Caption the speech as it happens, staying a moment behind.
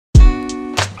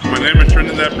name is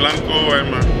Trinidad Blanco.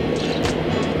 I'm a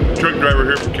truck driver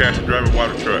here for Cash, drive a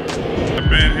water truck. I've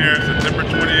been here September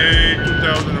 28,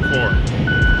 2004.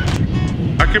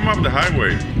 I came off the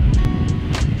highway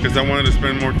because I wanted to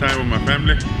spend more time with my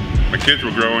family. My kids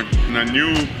were growing, and I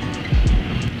knew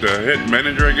the head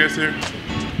manager, I guess, here,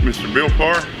 Mr. Bill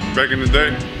Parr, back in the day.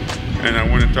 And I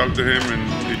went and talked to him, and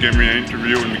he gave me an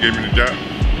interview, and he gave me the job.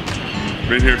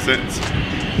 Been here since.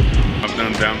 I've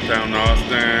done downtown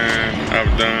Austin,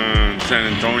 I've done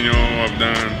San Antonio, I've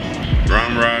done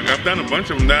Round Rock. I've done a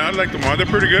bunch of them. I like them all. They're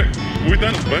pretty good. We've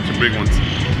done a bunch of big ones.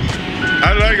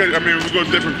 I like it. I mean, we go to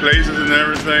different places and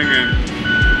everything,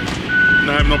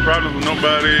 and I have no problem with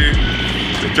nobody.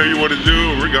 They tell you what to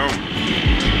do, and we're going.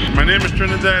 My name is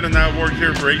Trinidad, and I've worked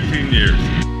here for 18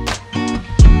 years.